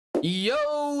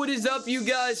Yo, what is up, you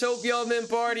guys? Hope y'all been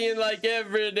partying like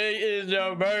every day is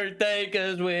your birthday,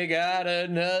 cause we got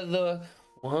another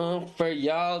one for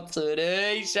y'all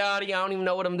today. Shawty, I don't even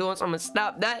know what I'm doing, so I'm gonna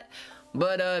stop that.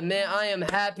 But man, I am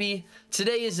happy.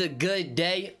 Today is a good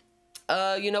day.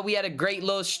 You know, we had a great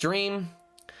little stream.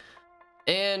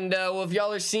 And well, if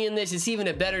y'all are seeing this, it's even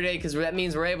a better day because that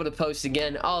means we're able to post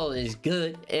again. All is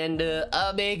good and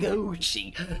a big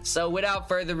Gucci. So without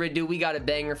further ado, we got a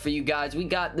banger for you guys. We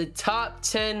got the top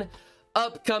 10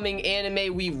 upcoming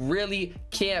anime we really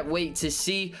can't wait to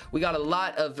see. We got a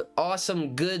lot of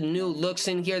awesome, good new looks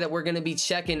in here that we're gonna be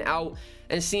checking out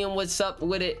and seeing what's up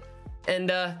with it.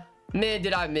 And man,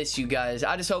 did I miss you guys.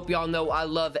 I just hope y'all know I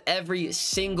love every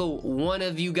single one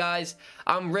of you guys.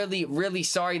 I'm really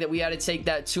sorry that we had to take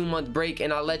that 2-month break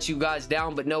and I let you guys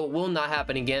down, but no, it will not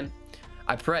happen again,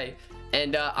 I pray.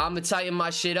 And I'm gonna tighten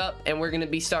my shit up and we're gonna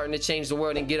be starting to change the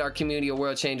world and get our community of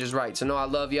world changers right. So no, I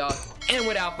love y'all. And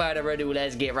without further ado,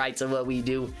 let's get right to what we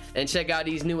do and check out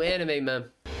these new anime,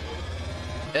 man.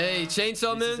 Hey,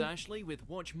 Chainsaw Man. This is Ashley with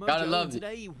Watch Mojo. Gotta love it.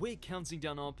 Today we're counting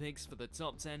down our picks for the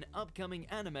top 10 upcoming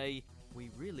anime we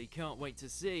really can't wait to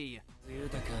see.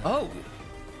 Oh,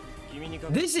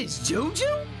 this is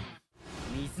JoJo?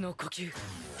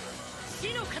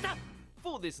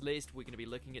 For this list, we're going to be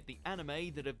looking at the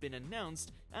anime that have been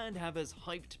announced and have us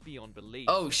hyped beyond belief.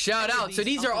 Oh, shout out. So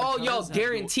these are all y'all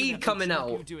guaranteed coming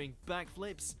out. Doing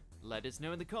backflips? Let us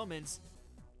know in the comments.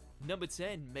 Number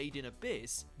 10, Made in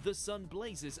Abyss. The sun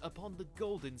blazes upon the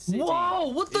golden city. Whoa,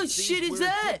 what the shit is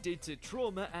that? Addicted to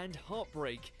trauma and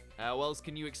heartbreak. How else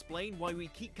can you explain why we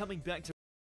keep coming back to...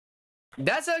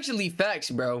 That's actually facts,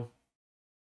 bro.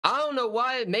 I don't know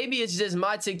why. Maybe it's just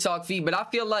my TikTok feed, but I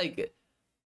feel like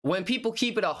when people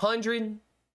keep it 100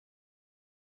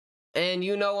 and,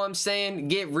 you know what I'm saying,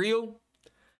 get real,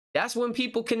 that's when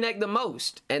people connect the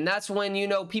most. And that's when, you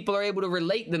know, people are able to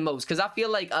relate the most. Because I feel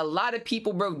like a lot of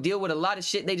people, bro, deal with a lot of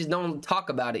shit. They just don't talk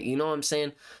about it. You know what I'm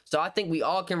saying? So I think we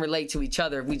all can relate to each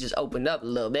other if we just opened up a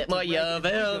little bit more. You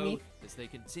feel me? As they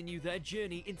continue their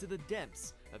journey into the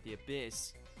depths of the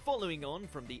abyss. Following on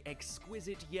from the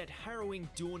exquisite yet harrowing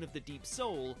Dawn of the Deep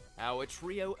Soul, our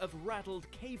trio of rattled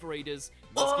cave raiders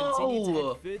must continue to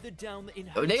head further down in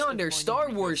hopes they on of their finding Star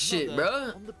Rico's Wars shit, mother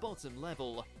bruh. on the bottom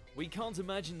level. We can't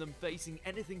imagine them facing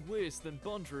anything worse than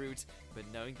Bondroot, but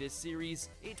knowing this series,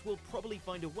 it will probably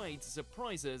find a way to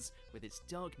surprise us with its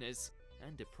darkness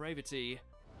and depravity.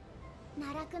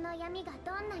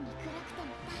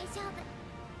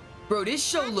 Bro, this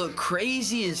show look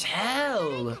crazy as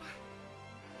hell.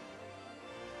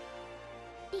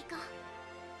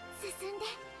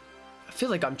 I feel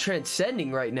like I'm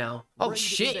transcending right now. Oh Raid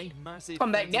shit.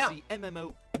 Come back down.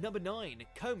 MMO. Number 9,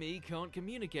 Komi Can't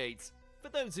Communicate. For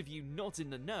those of you not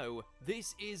in the know,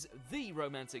 this is the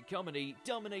romantic comedy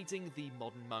dominating the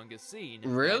modern manga scene.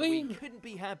 Really? And we couldn't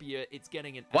be happier it's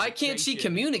getting an Why can't she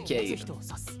adaptation. communicate?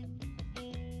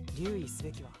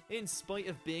 In spite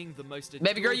of being the most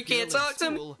Baby girl, you can't girl in talk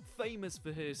to me? school, famous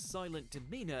for her silent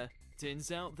demeanor,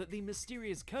 turns out that the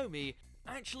mysterious Komi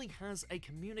actually has a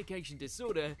communication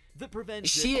disorder that prevents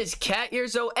She is cat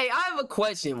ears. So, hey, I have a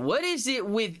question. What is it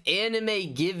with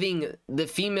anime giving the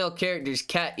female characters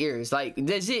cat ears? Like,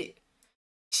 does it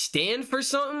stand for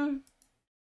something?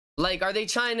 Like, are they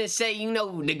trying to say, you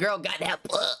know, the girl got that?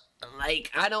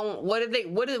 Like, I don't. What are they?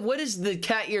 What does the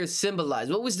cat ears symbolize?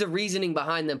 What was the reasoning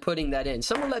behind them putting that in?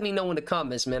 Someone let me know in the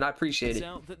comments, man. I appreciate it.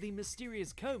 Out that the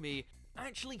mysterious Komi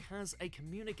actually has a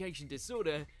communication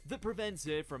disorder that prevents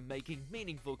her from making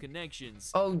meaningful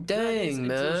connections. Oh dang, until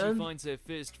man. she finds her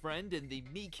first friend in the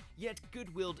meek yet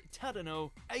good-willed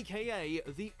Tadano, aka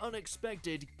the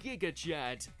unexpected Giga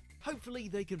Chad. Hopefully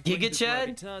they can bring Giga the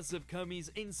Chad? gravitas of Komi's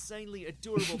insanely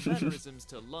adorable mannerisms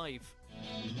to life.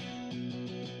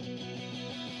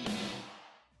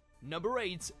 Number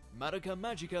 8, Madoka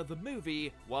Magica the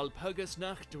movie, while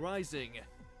Pogasnacht Rising.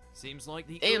 Seems like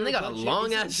the Damn, they got a budget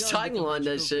long-ass isn't done with title the on that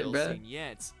magical shit, girl bruh. scene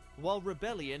yet. While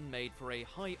Rebellion made for a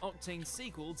high-octane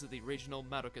sequel to the original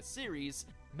Madoka series,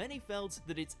 many felt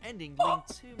that its ending leaned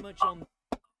too much on...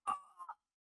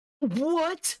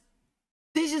 What?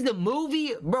 This is the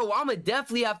movie? Bro, I'ma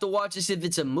definitely have to watch this if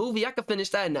it's a movie. I could finish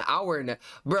that in an hour. And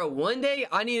bro, one day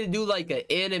I need to do like an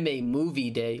anime movie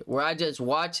day where I just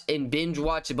watch and binge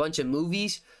watch a bunch of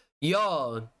movies.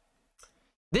 Y'all,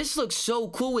 this looks so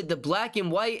cool with the black and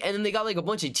white, and then they got like a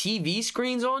bunch of TV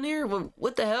screens on here.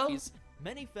 What the hell?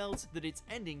 Many felt that its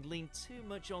ending leaned too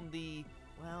much on the,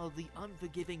 well, the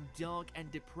unforgiving, dark,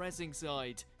 and depressing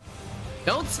side.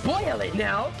 Don't spoil it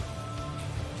now.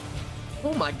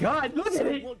 Oh my god, look at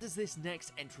it! What does this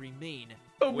next entry mean?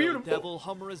 Oh, Will beautiful. Devil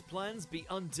Homura's plans be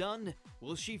undone?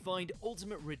 Will she find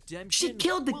ultimate redemption? She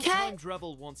killed the Will cat? time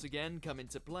travel once again come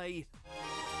into play?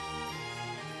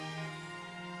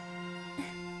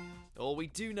 All we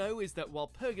do know is that while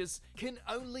Purgus can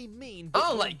only mean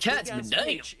that like cats, but damn.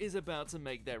 Witch is about to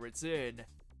make their return.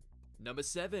 Number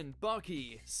 7,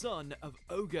 Baki, son of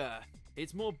Ogre.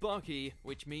 It's more Baki,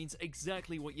 which means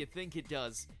exactly what you think it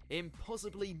does.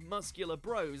 Impossibly muscular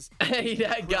bros Hey,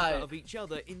 that guy. of each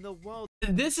other in the wild.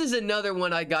 This is another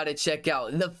one I gotta check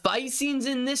out. The fight scenes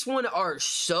in this one are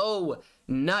so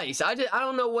nice. I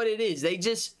don't know what it is.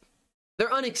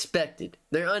 They're unexpected.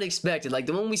 They're unexpected. Like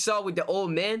the one we saw with the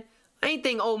old man. I ain't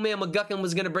think old man McGuckin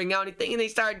was gonna bring out anything, and they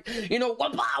started, you know,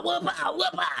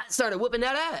 started whooping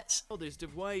that ass. Wildest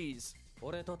of ways.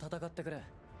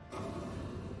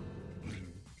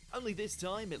 Only this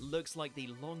time, it looks like the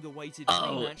long-awaited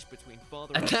rematch between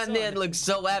father and son. That man looks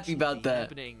so happy about that.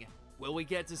 Happening. Will we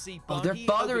get to see Baki they're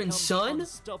father and overcome son? the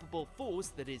unstoppable force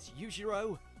that is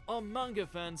Yujiro? Are manga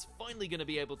fans finally going to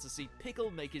be able to see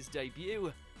Pickle make his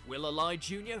debut? Will Eli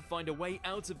Jr. find a way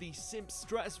out of the simp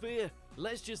stratosphere?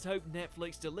 Let's just hope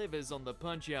Netflix delivers on the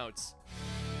punch-outs.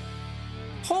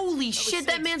 Holy shit,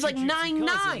 that man's like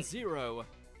 9'9". 0.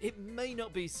 It may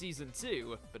not be season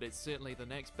 2, but it's certainly the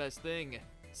next best thing.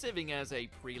 Serving as a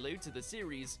prelude to the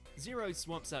series, Zero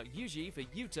swaps out Yuji for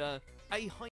Yuta, a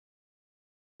high.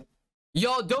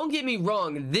 Y'all, don't get me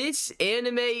wrong. This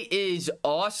anime is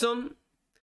awesome.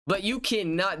 But you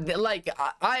cannot, like,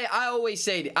 I always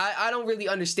say, I don't really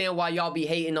understand why y'all be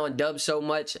hating on dubs so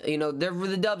much. You know,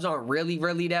 the dubs aren't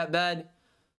really that bad.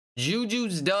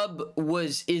 Juju's dub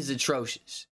is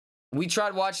atrocious. We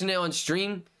tried watching it on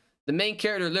stream. The main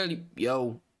character literally,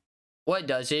 yo, what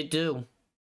does it do?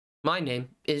 My name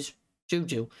is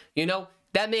Juju. You know,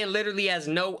 that man literally has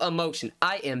no emotion.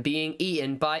 I am being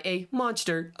eaten by a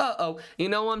monster. Uh-oh. You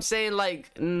know what I'm saying?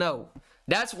 Like, no.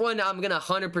 That's one I'm gonna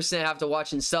 100% have to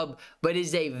watch in sub, but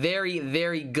is a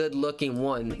very good looking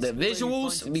one. The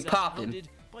visuals be popping.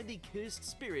 By the cursed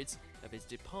spirits of his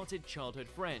departed childhood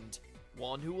friend,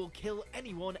 one who will kill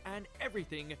anyone and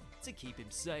everything to keep him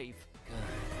safe.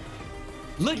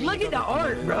 Look at the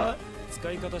art, bruh.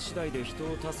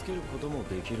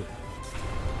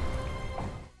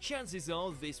 Chances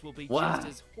are this will be just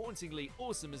as hauntingly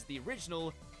awesome as the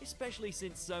original, especially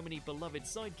since so many beloved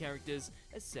side characters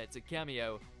are set to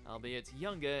cameo, albeit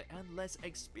younger and less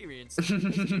experienced as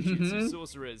Jujutsu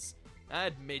sorcerers.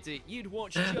 Admit it, you'd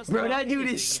watch just bro, about that dude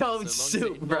anything is so long as it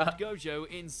soup, bro. involved Gojo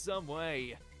in some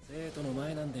way.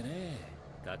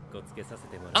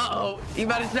 Uh-oh, he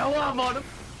about to show off on him.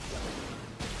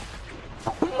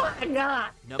 Oh my god.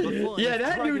 Number 5, yeah,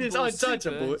 that Dragon dude is Ball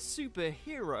untouchable.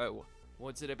 Superhero.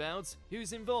 What's it about?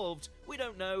 Who's involved? We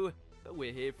don't know, but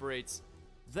we're here for it.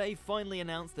 They finally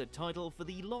announced the title for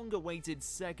the long-awaited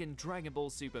second Dragon Ball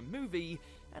Super movie,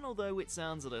 and although it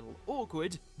sounds a little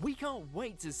awkward, we can't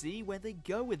wait to see where they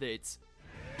go with it.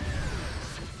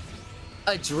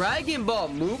 A Dragon Ball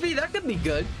movie? That could be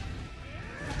good.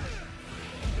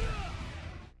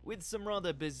 With some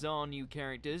rather bizarre new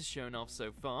characters shown off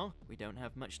so far, we don't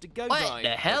have much to go What by. the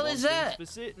hell But is one thing's that? for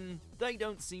certain, they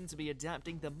don't seem to be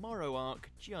adapting the Morrow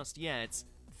arc just yet.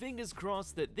 Fingers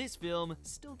crossed that this film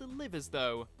still delivers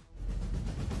though.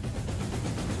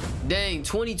 Dang,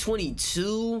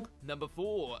 2022? Number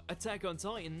 4, Attack on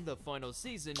Titan, the final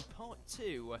season, part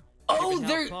 2. Oh, Given how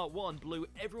they're... part 1 blew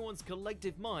everyone's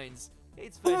collective minds,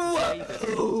 it's fair to say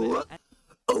that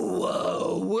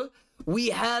Whoa! We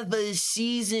have a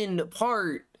season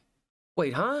part.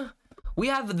 Wait, huh? We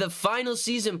have the final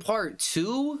season part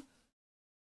 2?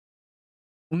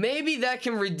 Maybe that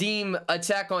can redeem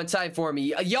Attack on Titan for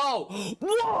me. Yo!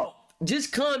 Whoa!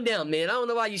 Just calm down, man. I don't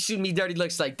know why you shooting me dirty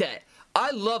looks like that.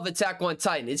 I love Attack on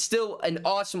Titan. It's still an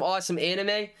awesome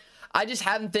anime. I just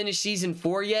haven't finished season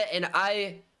 4 yet, and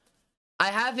I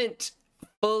haven't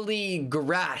fully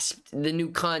grasped the new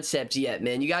concepts yet,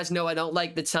 man. You guys know I don't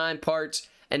like the time parts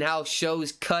and how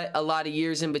shows cut a lot of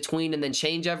years in between and then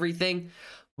change everything.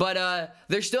 But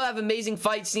they still have amazing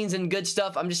fight scenes and good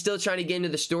stuff. I'm just still trying to get into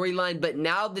the storyline. But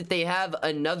now that they have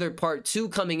another part 2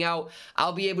 coming out,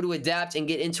 I'll be able to adapt and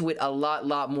get into it a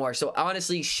lot more. So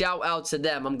honestly, shout out to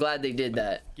them. I'm glad they did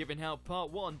that. Given how part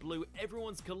 1 blew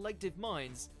everyone's collective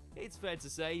minds, it's fair to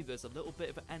say there's a little bit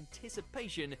of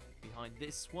anticipation behind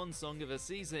this swan song of a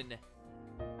season.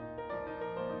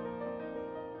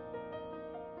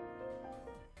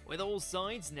 With all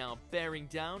sides now bearing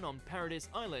down on Paradise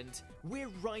Island, we're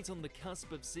right on the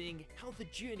cusp of seeing how the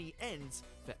journey ends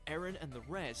for Eren and the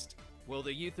rest. Will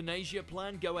the euthanasia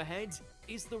plan go ahead?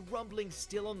 Is the rumbling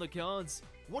still on the cards?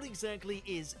 What exactly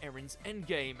is Eren's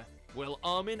endgame? Will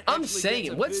Armin actually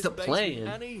get to what's first the base plan? with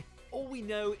Annie? All we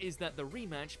know is that the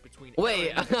rematch between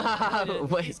Wait, Eren and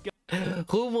wait.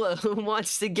 Who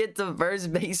wants to get to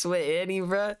first base with Annie,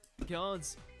 bruh?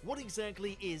 cards. What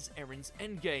exactly is Eren's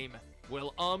endgame?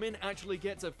 Will Armin actually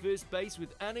get to first base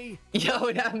with Annie?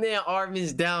 Yo, that man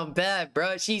Armin's down bad,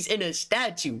 bruh. She's in a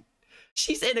statue.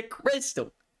 She's in a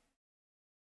crystal.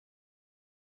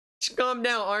 Just calm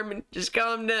down, Armin. Just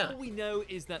calm down. All we know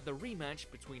is that the rematch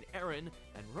between Eren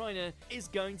and Reiner is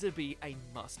going to be a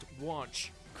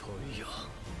must-watch.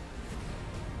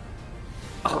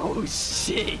 Oh,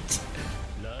 shit.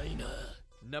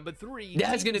 Number 3.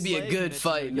 That's gonna be a good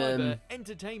fight, man.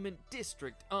 Entertainment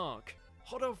District arc.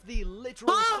 Hot off the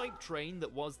literal hype train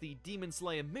that was the Demon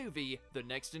Slayer movie, the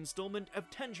next installment of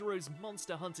Tanjiro's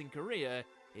monster hunting career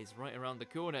is right around the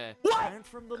corner. What? And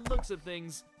from the looks of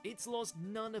things, it's lost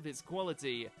none of its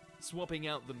quality. Swapping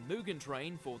out the Mugen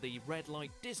train for the Red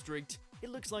Light District,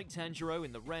 it looks like Tanjiro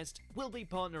and the rest will be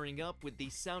partnering up with the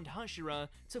Sound Hashira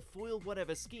to foil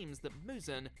whatever schemes that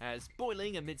Muzan has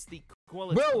boiling amidst the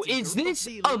quality. Bro, is this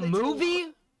a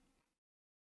movie?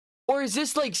 Or is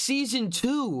this like season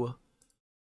 2?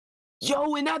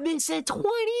 Yo, and that been said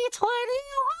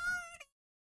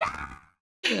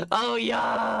 2021. Oh,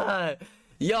 yeah.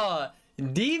 Yo,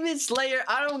 Demon Slayer,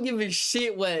 I don't give a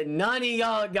shit what none of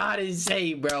y'all gotta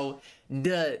say, bro.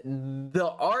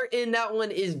 The art in that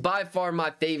one is by far my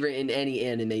favorite in any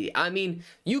anime. I mean,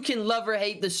 you can love or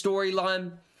hate the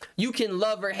storyline. You can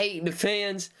love or hate the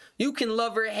fans. You can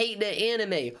love or hate the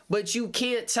anime. But you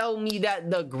can't tell me that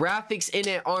the graphics in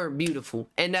it aren't beautiful.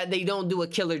 And that they don't do a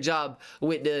killer job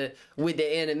with the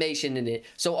animation in it.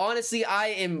 So honestly, I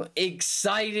am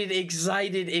excited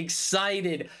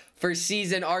for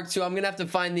season arc 2. I'm gonna have to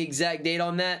find the exact date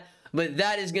on that. But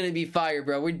that is gonna be fire,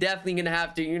 bro. We're definitely gonna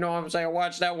have to, you know what I'm saying,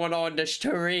 watch that one on the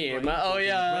stream. Oh,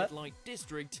 yeah. Red Light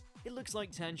District. It looks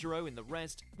like Tanjiro and the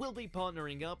rest will be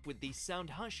partnering up with the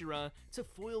Sound Hashira to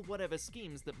foil whatever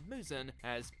schemes that Muzan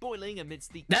has boiling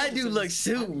amidst the that dude looks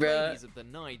suit, bro. Of the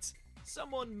night.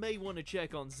 Someone may want to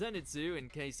check on Zenitsu in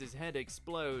case his head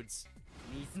explodes.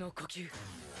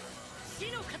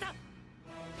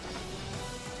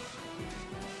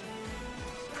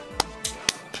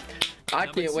 I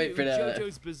can't wait for that.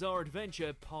 JoJo's Bizarre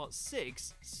Adventure Part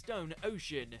 6, Stone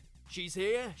Ocean. She's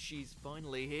here, she's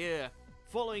finally here.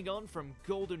 Following on from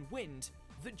Golden Wind,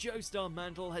 the Joestar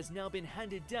mantle has now been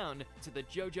handed down to the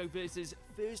JoJoverse's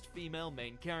first female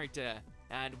main character.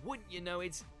 And wouldn't you know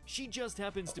it, she just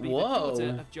happens to be the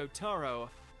daughter of Jotaro.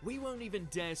 We won't even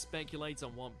dare speculate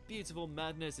on what beautiful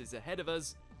madness is ahead of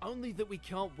us, only that we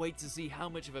can't wait to see how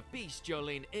much of a beast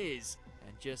Jolene is,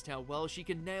 and just how well she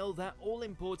can nail that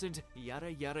all-important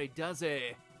yara yara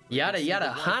daze. Yada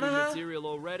yada hana? Material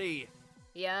already.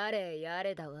 Yare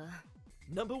yare da wa.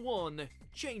 Number 1,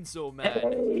 Chainsaw Man.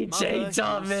 Hey,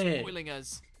 Chainsaw Man. Spoiling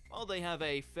us. While they have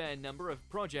a fair number of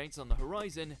projects on the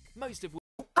horizon, most of which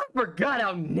I forgot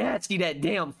how nasty that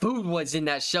damn food was in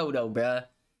that show, though, bruh.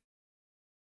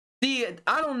 See,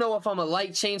 I don't know if I'm a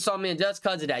light Chainsaw Man just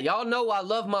because of that. Y'all know I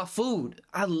love my food.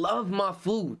 I love my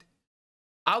food.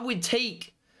 I would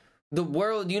take the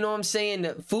world, you know what I'm saying,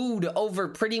 food over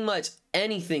pretty much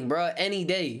anything, bruh, any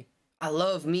day. I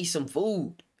love me some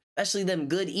food. Especially them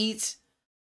good eats.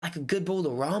 Like a good bowl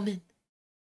of ramen.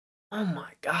 Oh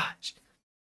my gosh.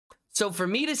 So for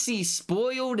me to see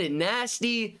spoiled and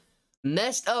nasty,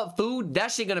 messed up food,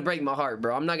 that shit gonna break my heart,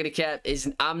 bro. I'm not gonna cap.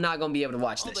 I'm not gonna be able to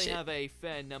watch that shit. They have a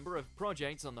fair number of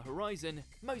projects on the horizon,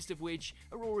 most of which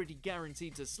are already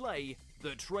guaranteed to slay.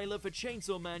 The trailer for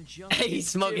Chainsaw Man just Hey,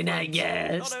 smoking that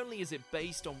gas. Not only is it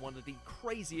based on one of the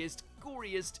craziest,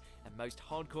 goriest, and most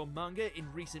hardcore manga in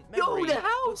recent memory, the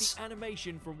house! but the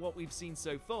animation from what we've seen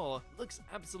so far looks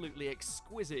absolutely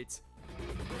exquisite.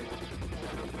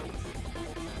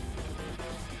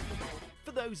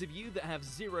 For those of you that have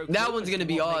zero clue that one's gonna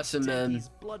be awesome, man. These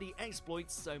bloody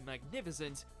exploits so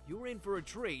magnificent, you're in for a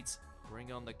treat.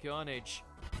 Bring on the carnage.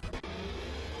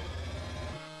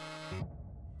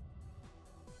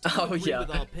 Oh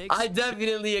yeah, I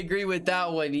definitely agree with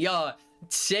that one. Yeah,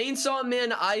 Chainsaw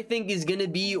Man I think is gonna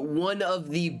be one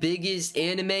of the biggest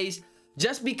animes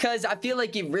just because I feel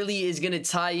like it really is gonna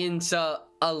tie into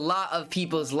a lot of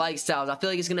people's lifestyles. I feel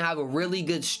like it's gonna have a really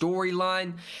good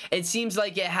storyline. It seems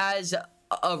like it has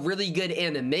a really good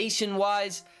animation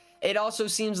wise. It also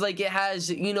seems like it has,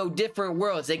 you know, different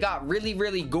worlds. They got really,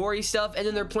 really gory stuff, and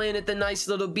then they're playing at the nice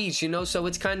little beach, you know, so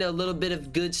it's kind of a little bit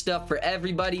of good stuff for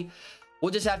everybody.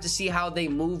 We'll just have to see how they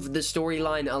move the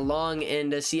storyline along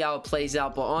and see how it plays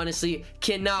out. But honestly,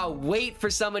 cannot wait for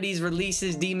some of these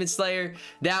releases. Demon Slayer,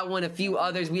 that one, a few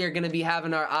others we are going to be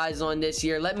having our eyes on this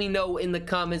year. Let me know in the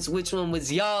comments which one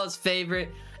was y'all's favorite.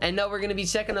 And no, we're going to be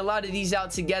checking a lot of these out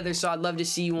together, so I'd love to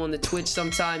see you on the Twitch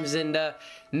sometimes. And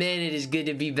man, it is good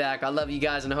to be back. I love you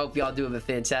guys, and I hope y'all do have a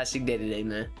fantastic day today,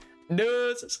 man.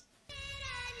 Deuces.